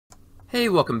Hey,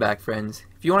 welcome back, friends.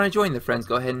 If you want to join the friends,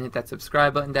 go ahead and hit that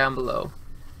subscribe button down below.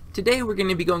 Today we're going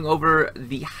to be going over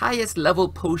the highest level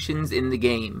potions in the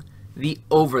game, the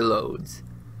overloads.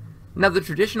 Now, the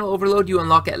traditional overload you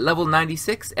unlock at level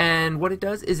 96, and what it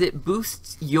does is it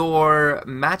boosts your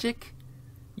magic,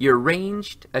 your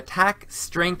ranged, attack,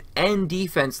 strength, and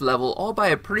defense level all by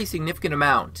a pretty significant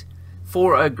amount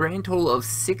for a grand total of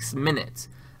 6 minutes.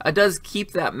 It does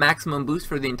keep that maximum boost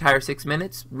for the entire 6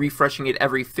 minutes, refreshing it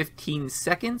every 15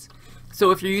 seconds. So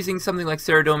if you're using something like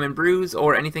Ceridome and Bruise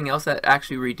or anything else that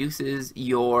actually reduces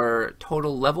your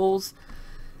total levels,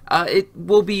 it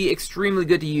will be extremely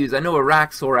good to use. I know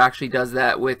Araxor actually does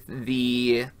that with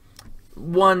the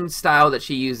one style that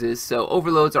she uses, so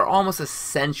overloads are almost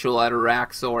essential at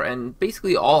Araxor and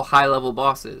basically all high level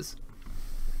bosses.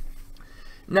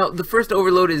 Now, the first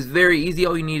overload is very easy.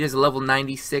 All you need is a level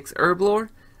 96 Herblore.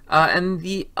 And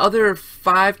the other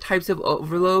 5 types of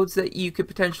overloads that you could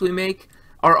potentially make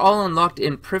are all unlocked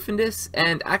in Profundus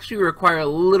and actually require a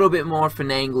little bit more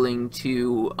finagling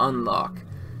to unlock.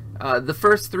 The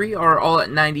first 3 are all at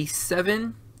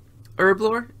 97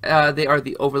 Herblore. They are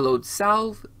the Overload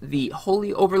Salv, the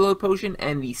Holy Overload Potion,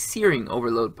 and the Searing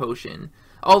Overload Potion.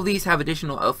 All of these have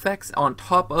additional effects on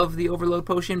top of the Overload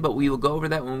Potion, but we will go over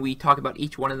that when we talk about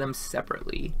each one of them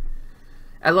separately.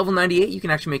 At level 98, you can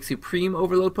actually make Supreme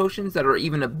Overload Potions that are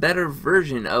even a better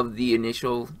version of the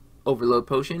initial Overload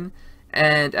Potion.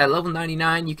 And at level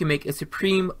 99, you can make a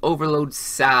Supreme Overload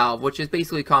Salve, which is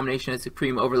basically a combination of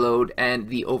Supreme Overload and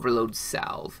the Overload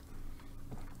Salve.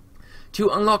 To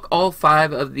unlock all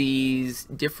 5 of these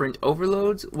different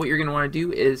overloads, what you're going to want to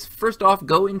do is, first off,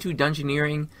 go into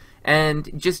Dungeoneering and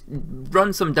just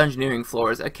run some Dungeoneering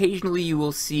floors. Occasionally, you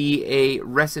will see a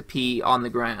recipe on the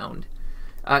ground.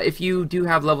 If you do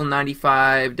have level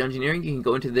 95 Dungeoneering, you can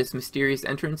go into this mysterious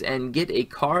entrance and get a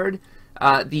card.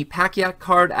 The Pakiak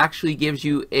card actually gives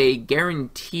you a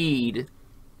guaranteed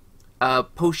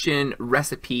potion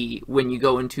recipe when you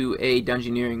go into a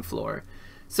Dungeoneering floor.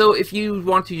 So if you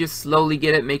want to just slowly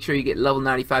get it, make sure you get level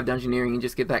 95 Dungeoneering and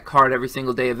just get that card every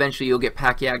single day. Eventually you'll get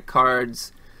Pakiak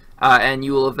cards, and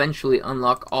you will eventually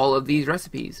unlock all of these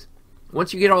recipes.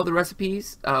 Once you get all the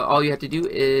recipes, all you have to do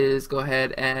is go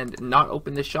ahead and not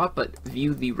open the shop, but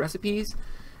view the recipes.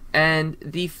 And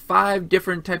the 5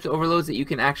 different types of overloads that you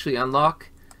can actually unlock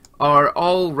are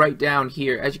all right down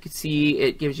here. As you can see,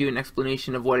 it gives you an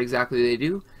explanation of what exactly they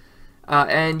do.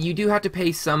 And you do have to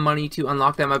pay some money to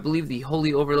unlock them. I believe the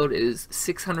Holy Overload is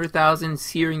 600,000,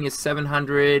 Searing is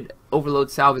 700,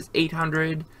 Overload Salve is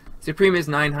 800. Supreme is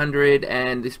 900,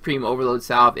 and the Supreme Overload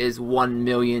Salve is 1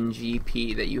 million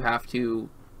GP that you have to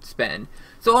spend.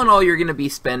 So all in all, you're going to be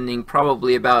spending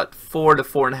probably about 4 to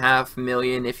 4.5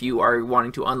 million if you are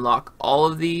wanting to unlock all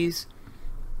of these.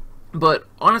 But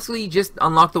honestly, just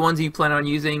unlock the ones that you plan on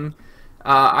using.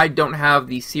 I don't have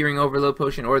the Searing Overload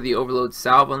Potion or the Overload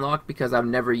Salve unlocked because I've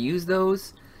never used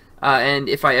those. And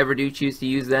if I ever do choose to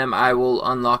use them, I will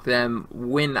unlock them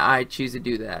when I choose to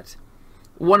do that.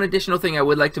 One additional thing I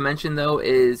would like to mention, though,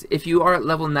 is if you are at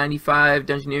level 95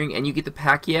 Dungeoneering and you get the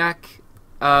Pakiak,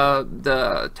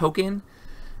 the token,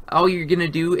 all you're going to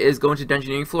do is go into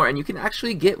Dungeoneering floor and you can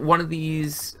actually get one of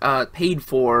these paid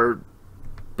for,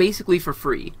 basically for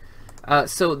free.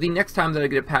 So the next time that I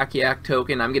get a Pakiak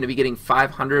token, I'm going to be getting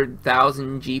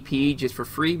 500,000 GP just for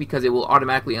free because it will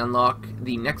automatically unlock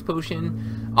the next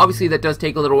potion. Obviously that does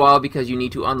take a little while because you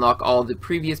need to unlock all the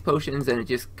previous potions and it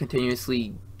just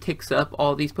continuously ticks up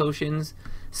all these potions.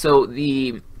 So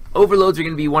the overloads are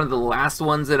going to be one of the last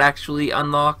ones that actually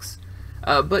unlocks.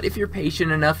 But if you're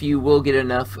patient enough, you will get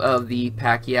enough of the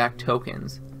Pakiak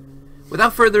tokens.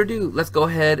 Without further ado, let's go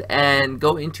ahead and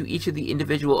go into each of the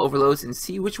individual overloads and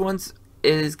see which ones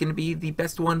is going to be the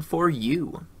best one for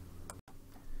you.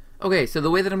 Okay, so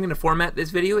the way that I'm going to format this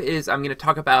video is I'm going to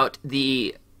talk about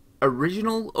the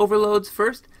original overloads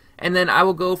first, and then I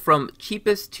will go from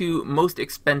cheapest to most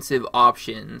expensive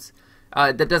options.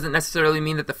 That doesn't necessarily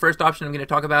mean that the first option I'm going to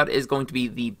talk about is going to be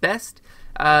the best.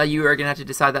 You are going to have to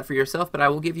decide that for yourself, but I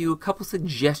will give you a couple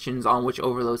suggestions on which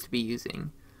overloads to be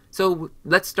using. So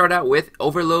let's start out with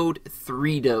Overload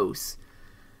 3-Dose.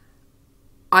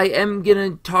 I am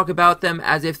going to talk about them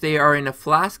as if they are in a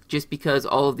flask, just because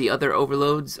all of the other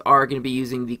overloads are going to be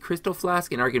using the crystal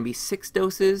flask and are going to be 6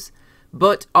 doses.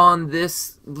 But on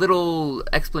this little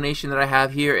explanation that I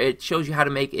have here, it shows you how to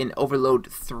make an Overload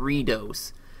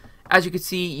 3-Dose. As you can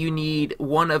see, you need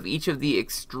one of each of the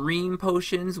extreme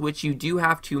potions, which you do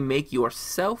have to make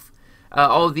yourself.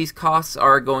 All of these costs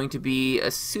are going to be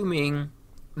assuming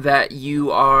that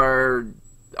you are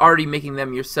already making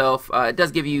them yourself. It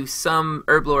does give you some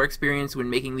herb lore experience when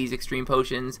making these extreme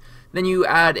potions. Then you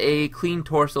add a clean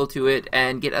torso to it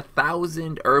and get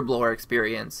 1,000 herb lore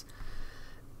experience.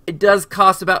 It does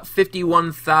cost about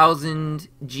 51,000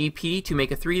 GP to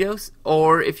make a 3-dose,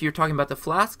 or if you're talking about the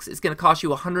flasks, it's going to cost you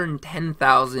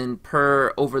 110,000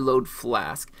 per overload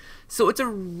flask. So it's a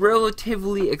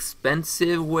relatively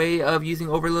expensive way of using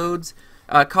overloads.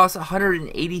 It costs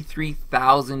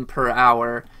 183,000 per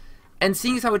hour, and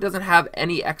seeing as how it doesn't have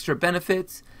any extra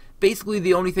benefits, basically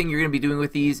the only thing you're going to be doing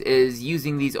with these is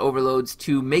using these overloads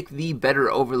to make the better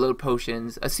overload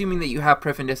potions, assuming that you have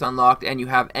Prefendus unlocked and you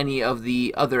have any of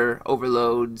the other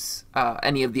overloads,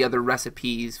 any of the other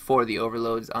recipes for the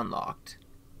overloads unlocked.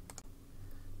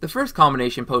 The first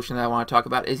combination potion that I want to talk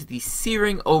about is the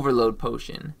Searing Overload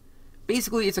Potion.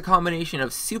 Basically, it's a combination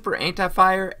of Super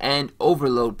Anti-Fire and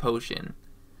Overload Potion.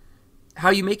 How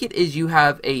you make it is you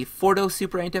have a 4-dose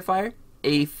Super Anti-Fire,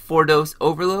 a 4-dose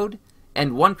Overload,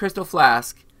 and 1 crystal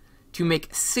flask to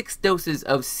make 6 doses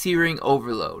of Searing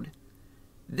Overload.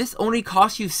 This only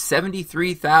costs you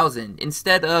 73,000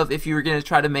 instead of, if you were going to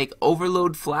try to make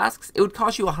overload flasks, it would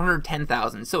cost you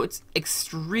 110,000. So it's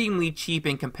extremely cheap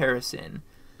in comparison.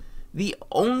 The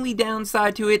only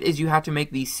downside to it is you have to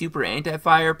make the Super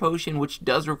Anti-Fire potion, which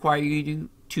does require you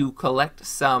to collect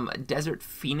some Desert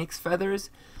Phoenix feathers,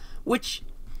 which,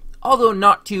 although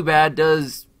not too bad,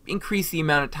 does increase the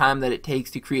amount of time that it takes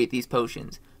to create these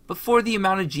potions. But for the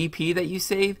amount of GP that you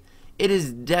save, it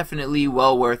is definitely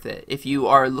well worth it if you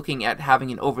are looking at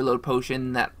having an overload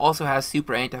potion that also has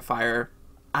Super Anti-Fire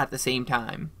at the same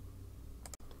time.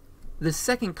 The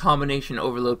second combination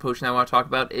overload potion I want to talk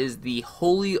about is the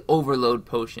Holy Overload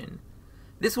Potion.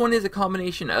 This one is a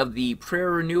combination of the Prayer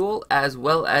Renewal as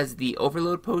well as the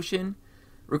Overload Potion,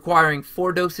 requiring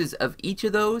 4 doses of each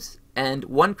of those and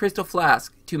 1 crystal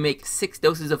flask to make 6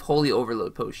 doses of Holy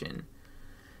Overload Potion.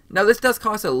 Now this does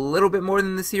cost a little bit more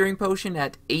than the Searing Potion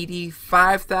at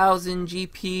 85,000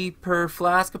 GP per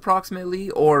flask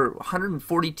approximately, or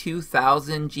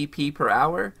 142,000 GP per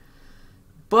hour.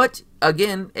 But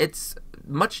again, it's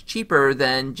much cheaper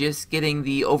than just getting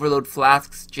the Overload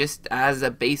flasks just as a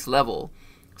base level.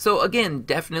 So again,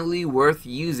 definitely worth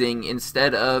using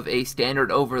instead of a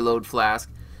standard Overload flask.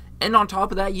 And on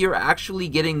top of that, you're actually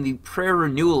getting the Prayer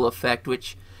Renewal effect,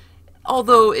 which,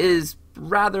 although is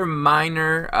rather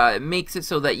minor, it makes it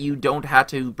so that you don't have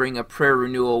to bring a Prayer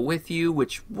Renewal with you,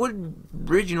 which would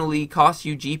originally cost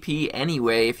you GP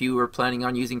anyway if you were planning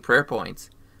on using prayer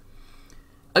points.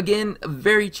 Again, a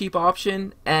very cheap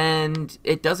option, and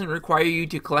it doesn't require you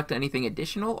to collect anything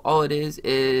additional. All it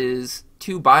is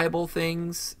 2 buyable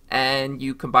things, and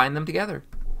you combine them together.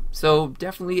 So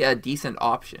definitely a decent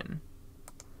option.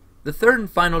 The third and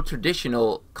final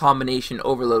traditional combination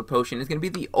overload potion is going to be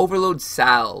the Overload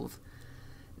Salv.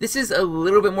 This is a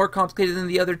little bit more complicated than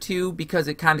the other two because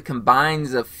it kind of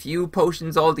combines a few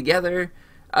potions all together,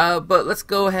 but let's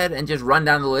go ahead and just run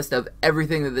down the list of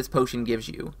everything that this potion gives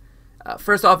you.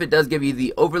 First off, it does give you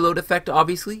the Overload effect,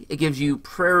 obviously. It gives you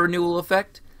Prayer Renewal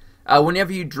effect.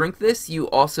 Whenever you drink this, you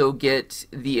also get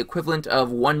the equivalent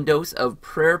of 1 dose of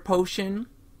Prayer Potion.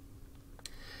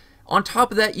 On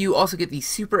top of that, you also get the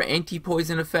Super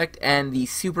Anti-Poison effect and the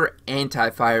Super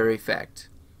Anti-Fire effect.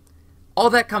 All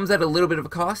that comes at a little bit of a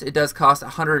cost. It does cost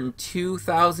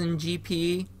 102,000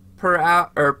 GP per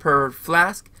hour, or per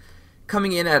flask,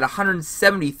 coming in at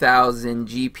 170,000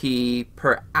 GP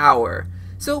per hour.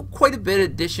 So quite a bit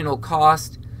additional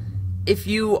cost. If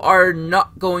you are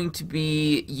not going to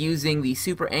be using the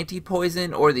Super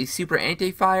Anti-Poison or the Super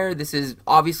Anti-Fire, this is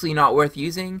obviously not worth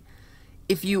using.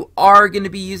 If you are going to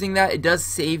be using that, it does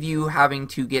save you having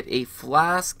to get a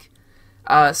flask.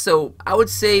 So I would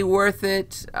say worth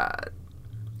it.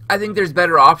 I think there's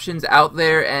better options out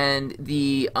there, and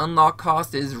the unlock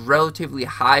cost is relatively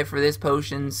high for this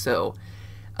potion, so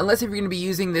unless if you're going to be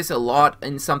using this a lot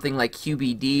in something like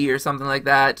QBD or something like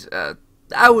that,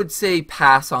 I would say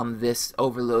pass on this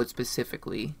overload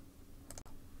specifically.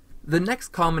 The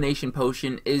next combination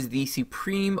potion is the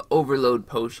Supreme Overload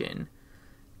Potion.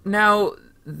 Now,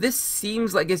 this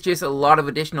seems like it's just a lot of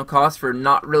additional cost for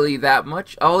not really that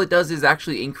much. All it does is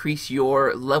actually increase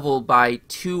your level by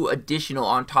 2 additional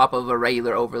on top of a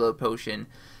regular overload potion.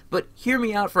 But hear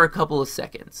me out for a couple of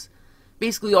seconds.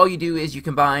 Basically all you do is you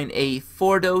combine a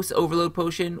 4-dose overload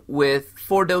potion with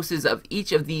 4 doses of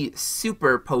each of the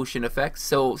super potion effects,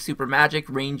 so super magic,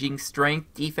 ranging,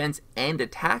 strength, defense, and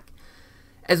attack,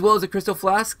 as well as a crystal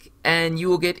flask, and you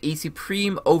will get a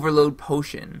Supreme Overload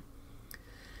Potion.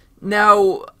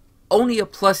 Now, only a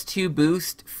 +2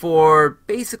 boost for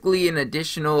basically an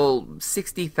additional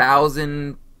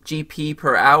 60,000 GP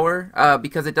per hour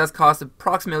because it does cost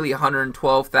approximately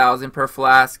 112,000 per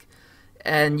flask,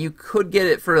 and you could get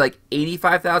it for like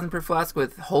 85,000 per flask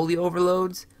with holy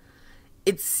overloads.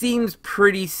 It seems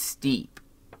pretty steep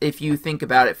if you think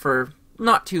about it for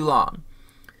not too long.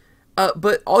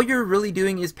 But all you're really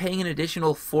doing is paying an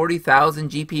additional 40,000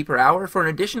 GP per hour for an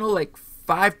additional like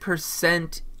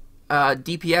 5%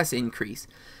 DPS increase.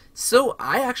 So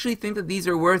I actually think that these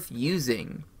are worth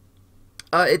using.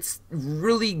 It's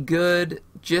really good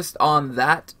just on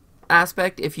that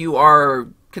aspect if you are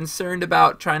concerned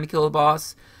about trying to kill a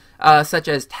boss, such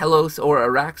as Telos or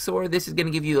Araxor. This is going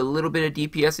to give you a little bit of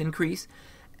DPS increase.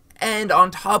 And on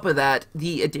top of that,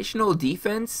 the additional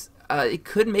defense, it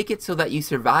could make it so that you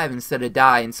survive instead of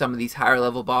die in some of these higher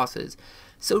level bosses.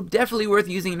 So definitely worth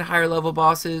using in higher level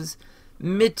bosses.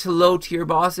 Mid to low tier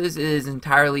bosses is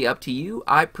entirely up to you.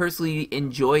 I personally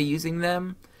enjoy using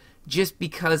them just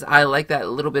because I like that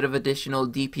little bit of additional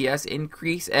DPS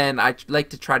increase, and I like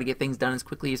to try to get things done as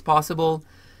quickly as possible.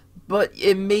 But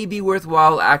it may be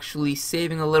worthwhile actually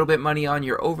saving a little bit money on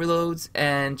your overloads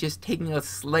and just taking a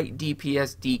slight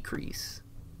DPS decrease.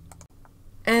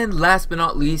 And last but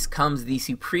not least comes the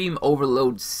Supreme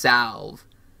Overload Salv.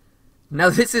 Now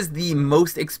this is the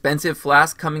most expensive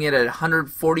flask, coming in at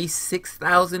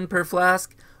 146,000 per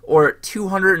flask, or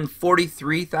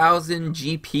 243,000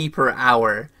 GP per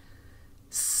hour.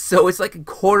 So it's like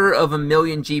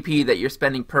 250,000 GP that you're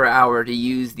spending per hour to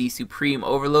use the Supreme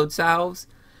Overload Salves.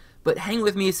 But hang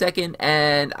with me a second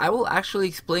and I will actually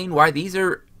explain why these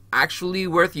are actually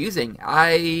worth using.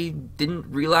 I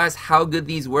didn't realize how good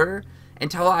these were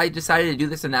until I decided to do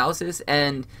this analysis,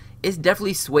 and it's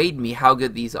definitely swayed me how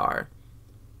good these are.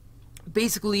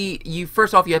 Basically,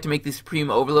 first off you have to make the Supreme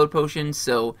Overload Potion,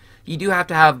 so you do have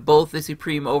to have both the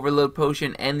Supreme Overload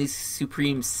Potion and the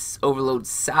Supreme Overload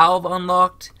Salve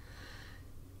unlocked.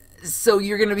 So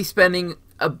you're going to be spending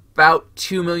about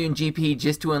 2 million GP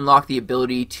just to unlock the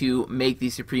ability to make the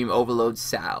Supreme Overload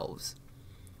Salves.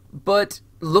 But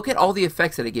look at all the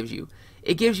effects that it gives you.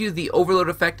 It gives you the Overload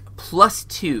effect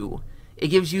 +2. It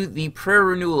gives you the Prayer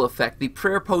Renewal effect, the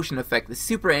Prayer Potion effect, the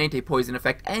Super Anti-Poison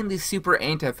effect, and the Super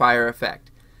Anti-Fire effect.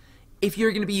 If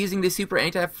you're going to be using the Super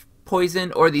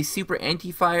Anti-Poison or the Super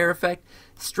Anti-Fire effect,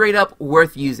 straight up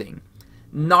worth using.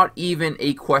 Not even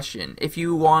a question. If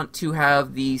you want to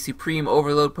have the Supreme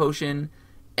Overload Potion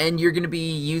and you're going to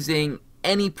be using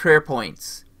any prayer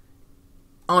points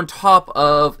on top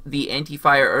of the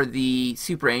Anti-Fire or the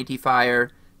Super Anti-Fire,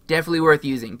 definitely worth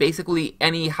using. Basically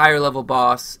any higher level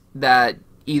boss that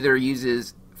either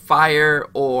uses fire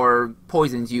or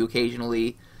poisons you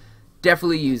occasionally,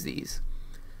 definitely use these.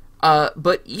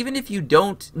 But even if you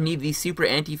don't need the Super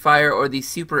Anti-Fire or the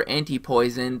Super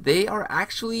Anti-Poison, they are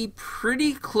actually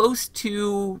pretty close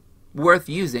to worth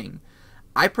using.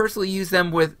 I personally use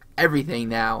them with everything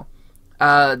now,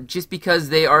 just because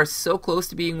they are so close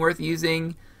to being worth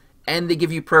using, and they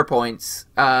give you prayer points,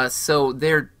 so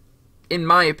they're, in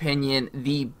my opinion,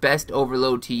 the best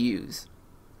overload to use.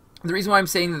 The reason why I'm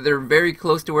saying that they're very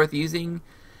close to worth using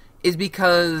is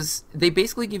because they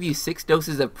basically give you 6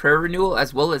 doses of prayer renewal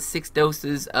as well as 6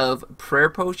 doses of prayer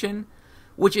potion,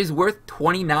 which is worth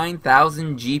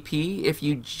 29,000 GP if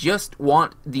you just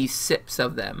want the sips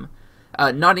of them,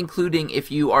 not including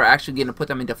if you are actually going to put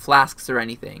them into flasks or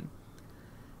anything.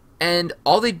 And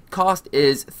all they cost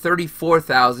is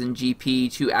 34,000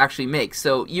 GP to actually make.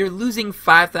 So you're losing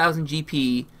 5,000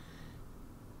 GP.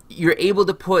 You're able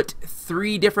to put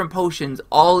 3 different potions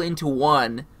all into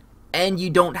one, and you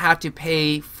don't have to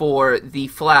pay for the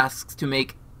flasks to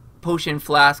make potion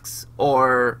flasks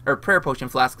or prayer potion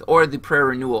flasks or the prayer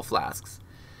renewal flasks.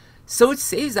 So it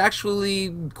saves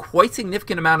actually quite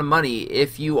significant amount of money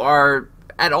if you are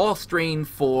at all strained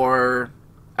for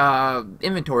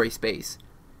inventory space.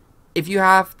 If you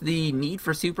have the need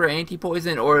for Super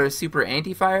Anti-Poison or Super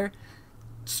Anti-Fire,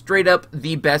 straight up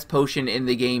the best potion in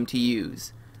the game to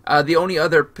use. The only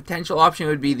other potential option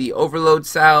would be the Overload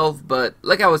Salve, but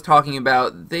like I was talking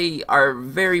about, they are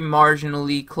very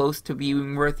marginally close to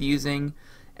being worth using.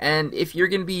 And if you're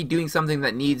going to be doing something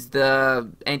that needs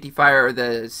the Anti-Fire or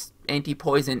the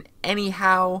Anti-Poison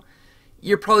anyhow,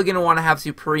 you're probably going to want to have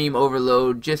Supreme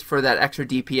Overload just for that extra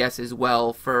DPS as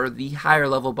well for the higher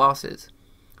level bosses.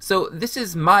 So this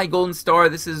is my golden star.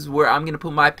 This is where I'm going to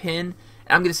put my pin. And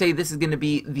I'm going to say this is going to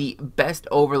be the best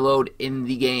overload in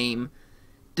the game,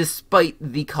 despite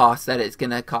the cost that it's going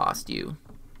to cost you.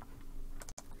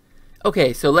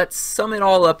 Okay, so let's sum it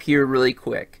all up here really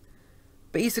quick.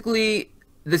 Basically,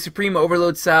 the Supreme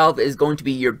Overload Salve is going to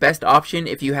be your best option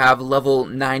if you have level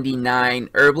 99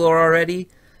 Herblore already.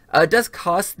 It does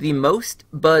cost the most,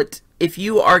 but if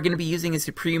you are going to be using a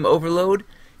Supreme Overload,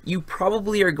 you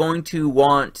probably are going to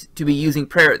want to be using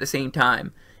prayer at the same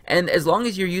time. And as long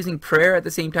as you're using prayer at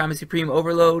the same time as Supreme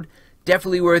Overload,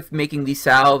 definitely worth making these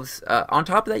salves. On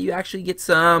top of that, you actually get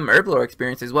some Herblore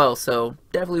experience as well, so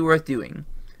definitely worth doing.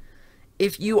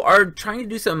 If you are trying to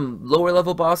do some lower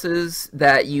level bosses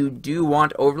that you do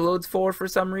want overloads for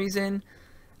some reason,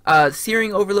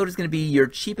 Searing Overload is going to be your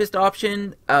cheapest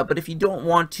option, but if you don't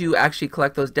want to actually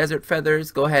collect those desert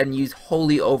feathers, go ahead and use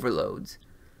Holy Overloads.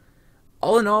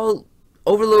 All in all,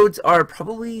 overloads are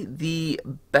probably the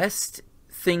best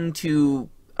thing to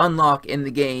unlock in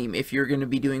the game if you're going to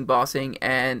be doing bossing,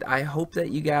 and I hope that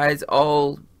you guys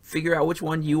all figure out which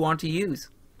one you want to use.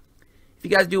 If you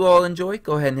guys do all enjoy,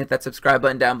 go ahead and hit that subscribe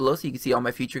button down below so you can see all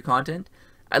my future content.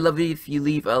 I'd love it if you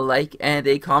leave a like and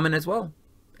a comment as well.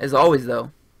 As always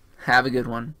though, have a good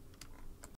one.